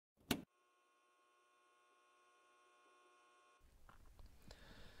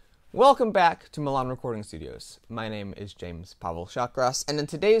Welcome back to Milan Recording Studios. My name is James Pavel Shakras, and in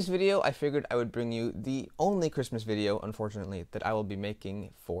today's video I figured I would bring you the only Christmas video, unfortunately, that I will be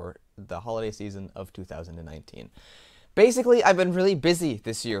making for the holiday season of 2019. Basically, I've been really busy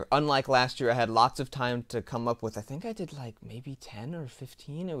this year. Unlike last year, I had lots of time to come up with, I think I did like maybe 10 or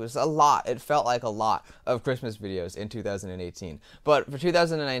 15. It was a lot. It felt like a lot of Christmas videos in 2018. But for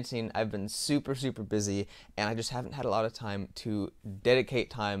 2019, I've been super busy, and I just haven't had a lot of time to dedicate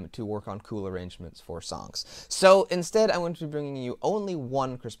time to work on cool arrangements for songs. So instead, I'm going to be bringing you only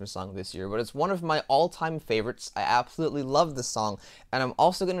one Christmas song this year, but it's one of my all-time favorites. I absolutely love this song, and I'm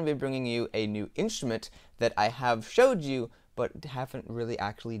also going to be bringing you a new instrument that I have showed you, but haven't really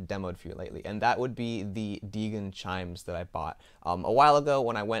actually demoed for you lately, and that would be the Deegan chimes that I bought a while ago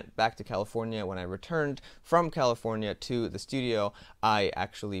when I went back to California. When I returned from California to the studio, I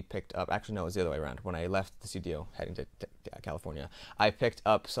actually picked up, actually no, it was the other way around. When I left the studio heading to California, I picked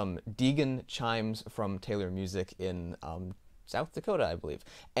up some Deegan chimes from Taylor Music in South Dakota, I believe.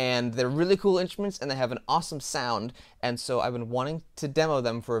 And they're really cool instruments, and they have an awesome sound, and so I've been wanting to demo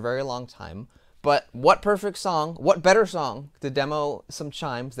them for a very long time. But what perfect song, what better song to demo some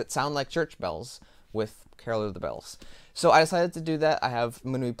chimes that sound like church bells with Carol of the Bells. So I decided to do that. I'm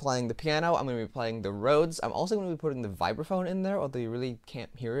going to be playing the piano, I'm going to be playing the Rhodes, I'm also going to be putting the Vibraphone in there, although you really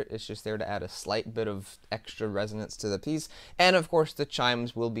can't hear it. It's just there to add a slight bit of extra resonance to the piece. And of course the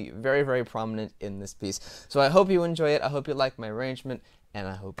chimes will be very prominent in this piece. So I hope you enjoy it, I hope you like my arrangement, and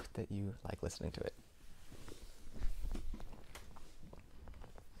I hope that you like listening to it.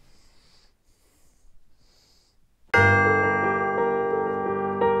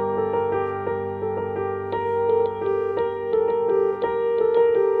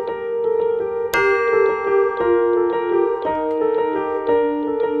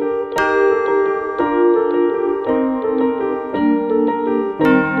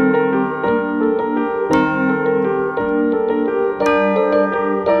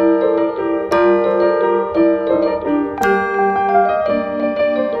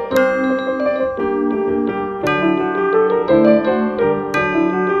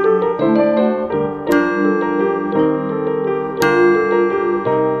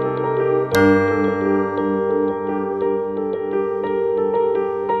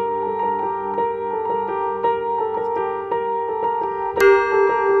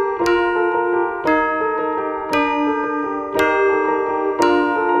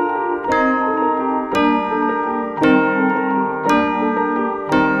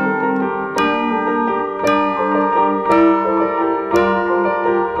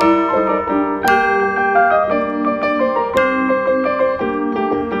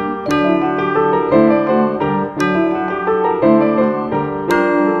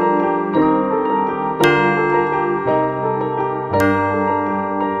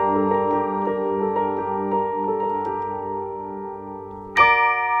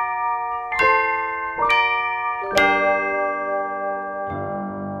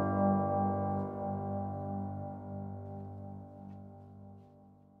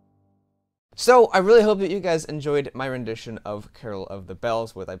 So I really hope that you guys enjoyed my rendition of Carol of the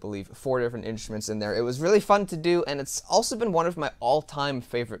Bells with, I believe, 4 different instruments in there. It was really fun to do, and it's also been one of my all-time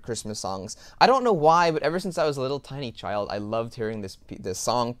favorite Christmas songs. I don't know why, but ever since I was a little tiny child, I loved hearing this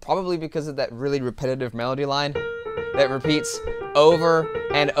song, probably because of that really repetitive melody line that repeats over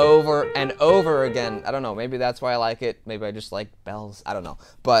and over and over again. I don't know, maybe that's why I like it. Maybe I just like bells. I don't know.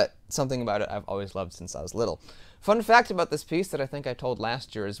 But something about it I've always loved since I was little. Fun fact about this piece that I think I told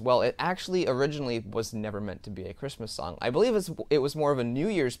last year as well, it actually originally was never meant to be a Christmas song. I believe it was more of a New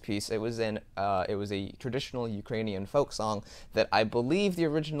Year's piece. It was a traditional Ukrainian folk song that I believe the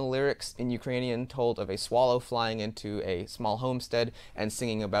original lyrics in Ukrainian told of a swallow flying into a small homestead and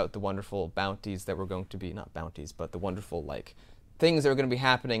singing about the wonderful bounties that were going to be, not bounties, but the wonderful, like, things that were going to be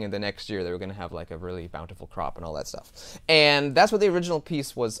happening in the next year. They were going to have like a really bountiful crop and all that stuff. And that's what the original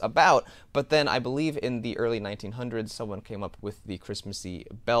piece was about, but then I believe in the early 1900s someone came up with the Christmassy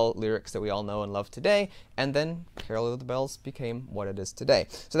bell lyrics that we all know and love today, and then Carol of the Bells became what it is today.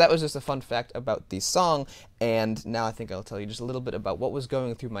 So that was just a fun fact about the song, and now I think I'll tell you just a little bit about what was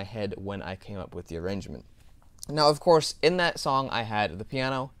going through my head when I came up with the arrangement. Now, of course, in that song I had the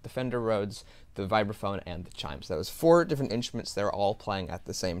piano, the Fender Rhodes, the vibraphone, and the chimes. That was 4 different instruments that were all playing at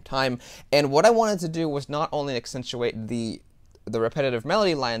the same time. And what I wanted to do was not only accentuate the repetitive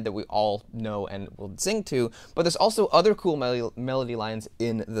melody line that we all know and will sing to, but there's also other cool melody lines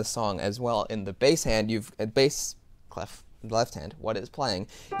in the song as well. In the bass hand, you've bass clef left hand, what it's playing,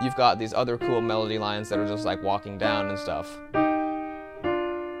 you've got these other cool melody lines that are just like walking down and stuff.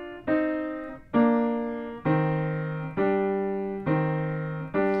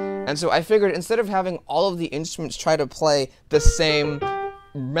 And so I figured instead of having all of the instruments try to play the same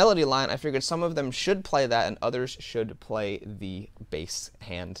melody line, I figured some of them should play that and others should play the bass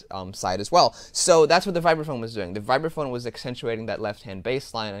hand side as well. So that's what the vibraphone was doing. The vibraphone was accentuating that left hand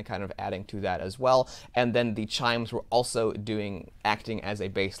bass line and kind of adding to that as well. And then the chimes were also acting as a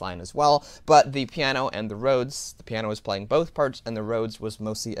bass line as well. But the piano and the Rhodes, the piano was playing both parts and the Rhodes was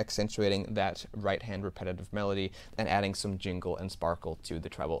mostly accentuating that right hand repetitive melody and adding some jingle and sparkle to the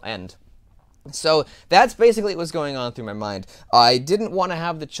treble end. So that's basically what was going on through my mind. I didn't want to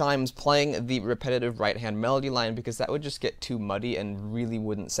have the chimes playing the repetitive right-hand melody line because that would just get too muddy and really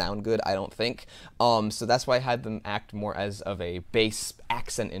wouldn't sound good, I don't think. So that's why I had them act more as of a bass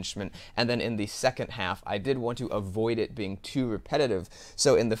accent instrument. And then in the second half, I did want to avoid it being too repetitive.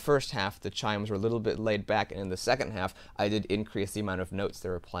 So in the first half, the chimes were a little bit laid back, and in the second half, I did increase the amount of notes they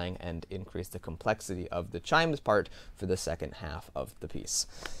were playing and increase the complexity of the chimes part for the second half of the piece.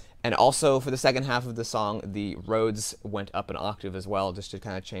 And also, for the second half of the song, the Rhodes went up an octave as well, just to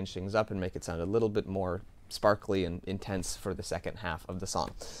kind of change things up and make it sound a little bit more sparkly and intense for the second half of the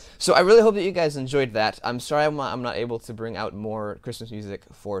song. So I really hope that you guys enjoyed that. I'm sorry I'm not able to bring out more Christmas music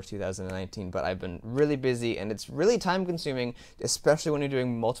for 2019, but I've been really busy, and it's really time-consuming, especially when you're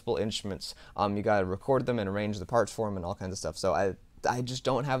doing multiple instruments. You gotta record them and arrange the parts for them and all kinds of stuff. So I just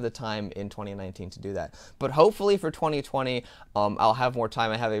don't have the time in 2019 to do that. But hopefully for 2020, I'll have more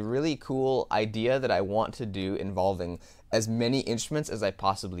time. I have a really cool idea that I want to do involving as many instruments as I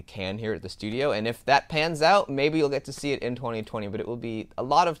possibly can here at the studio. And if that pans out, maybe you'll get to see it in 2020, but it will be a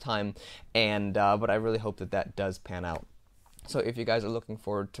lot of time. And but I really hope that that does pan out. So if you guys are looking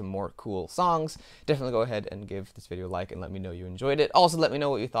forward to more cool songs, definitely go ahead and give this video a like and let me know you enjoyed it. Also, let me know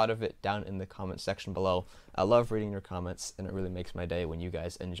what you thought of it down in the comment section below. I love reading your comments, and it really makes my day when you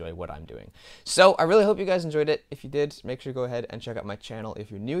guys enjoy what I'm doing. So I really hope you guys enjoyed it. If you did, make sure to go ahead and check out my channel if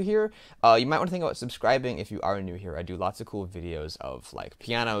you're new here. You might want to think about subscribing if you are new here. I do lots of cool videos of like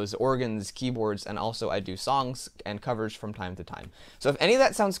pianos, organs, keyboards, and also I do songs and covers from time to time. So if any of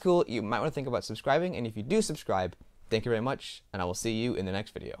that sounds cool, you might want to think about subscribing, and if you do subscribe, thank you very much, and I will see you in the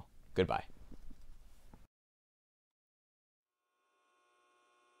next video. Goodbye.